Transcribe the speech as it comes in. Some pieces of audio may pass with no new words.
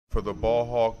For the Ball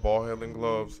Hawk ball handling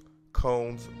gloves,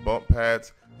 cones, bump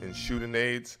pads, and shooting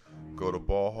aids, go to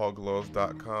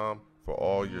ballhawkgloves.com for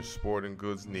all your sporting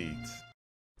goods needs.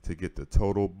 To get the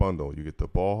total bundle, you get the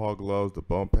Ball Hawk gloves, the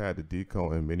bump pad, the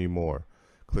decone, and many more.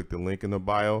 Click the link in the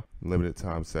bio, limited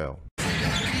time sale.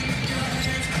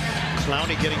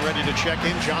 Clowney getting ready to check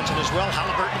in, Johnson as well.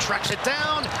 Haliburton tracks it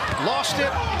down, lost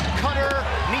it, Cutter,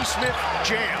 Neesmith,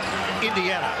 jam,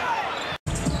 Indiana.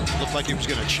 Looked like he was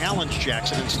going to challenge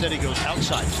Jackson. Instead, he goes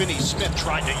outside. Finney-Smith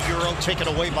tried to Euro, taken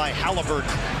away by Haliburton.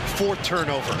 Fourth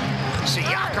turnover.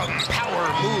 Siakam, power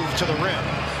move to the rim.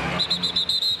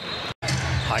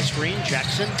 High screen,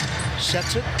 Jackson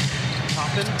sets it.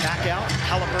 Toppin, back out.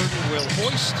 Haliburton will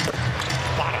hoist.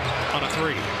 Bottom on a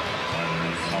three.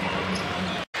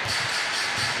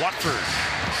 Watford,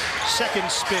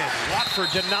 second spin. Watford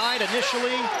denied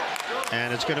initially.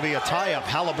 And it's going to be a tie-up,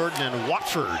 Haliburton and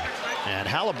Watford. And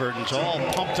Haliburton's all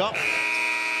pumped up.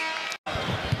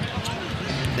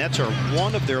 Nets are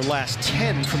one of their last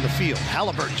 10 from the field.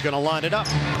 Haliburton's going to line it up.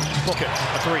 Book it,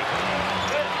 a three.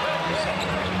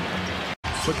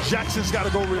 But Jackson's got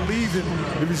to go relieve him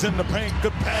if he's in the paint.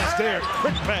 Good pass there.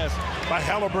 Quick pass by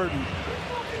Haliburton.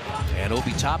 And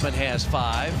Obi Toppin has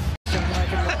 5.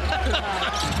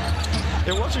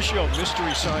 There was a show,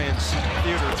 Mystery Science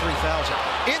Theater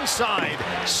 3000. Inside,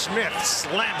 Smith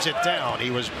slams it down. He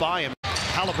was by him.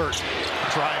 Haliburton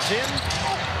drives in.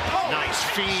 Nice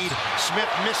feed. Smith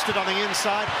missed it on the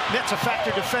inside. Nets a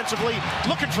factor defensively.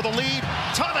 Looking for the lead.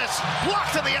 Thomas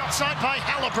blocked on the outside by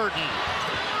Haliburton.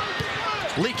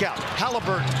 Leak out.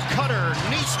 Haliburton, Cutter,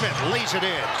 Neesmith lays it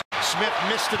in. Smith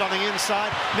missed it on the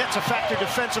inside. Nets a factor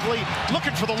defensively.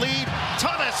 Looking for the lead.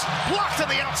 Thomas blocked on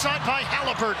the outside by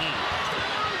Haliburton.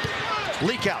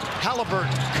 Leak out.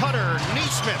 Haliburton, Cutter,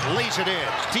 Neesmith lays it in.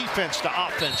 Defense to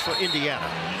offense for Indiana.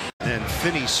 And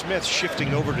Finney-Smith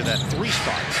shifting over to that three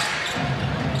spot.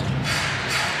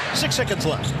 6 seconds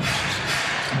left.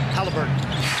 Haliburton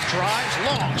drives,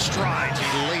 long strides. He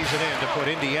lays it in to put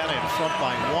Indiana in front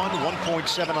by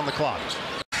 1.7 on the clock.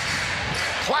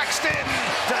 Claxton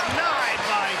denied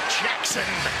by Jackson.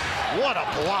 What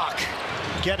a block.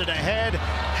 Get it ahead.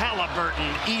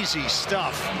 Haliburton, easy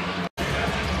stuff.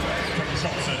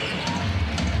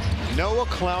 Noah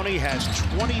Clowney has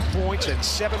 20 points and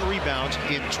 7 rebounds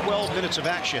in 12 minutes of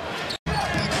action.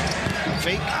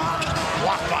 Fake,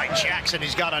 blocked by Jackson.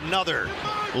 He's got another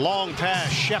long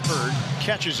pass. Shepard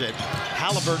catches it.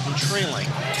 Haliburton trailing.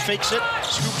 Fakes it,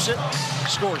 scoops it,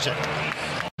 scores it.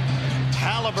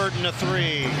 Haliburton a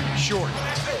three, short.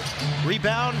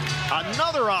 Rebound,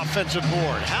 another offensive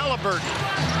board. Haliburton,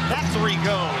 that three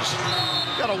goes.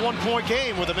 Got a 1-point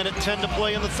game with 1:10 to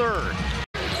play in the third.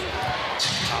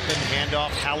 Toppin,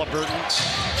 handoff, Haliburton,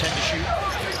 10 to shoot.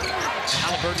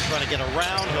 Haliburton trying to get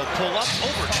around, he'll pull up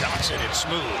over Johnson, it's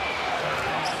smooth.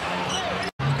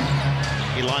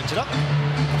 He lines it up.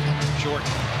 Short,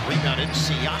 rebounded,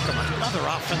 Siakam, another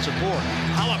offensive board.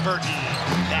 Haliburton,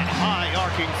 that high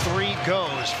arcing three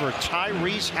goes for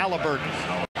Tyrese Haliburton.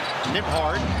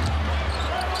 Nembhard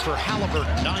for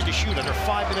Haliburton, 9 to shoot under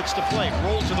 5 minutes to play.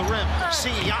 Roll to the rim,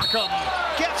 Siakam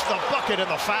gets the bucket and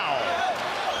the foul.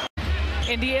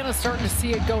 Indiana's starting to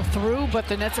see it go through, but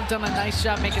the Nets have done a nice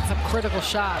job making some critical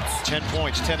shots. 10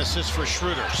 points, 10 assists for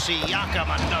Schroeder. Siakam,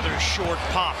 another short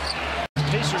pop.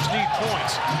 Pacers need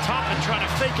points. Toppin trying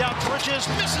to fake out Bridges,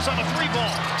 misses on a three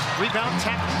ball. Rebound,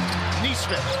 tap,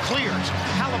 Neesmith clears.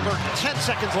 Haliburton, 10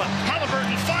 seconds left.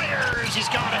 Haliburton fires, he's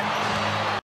got it.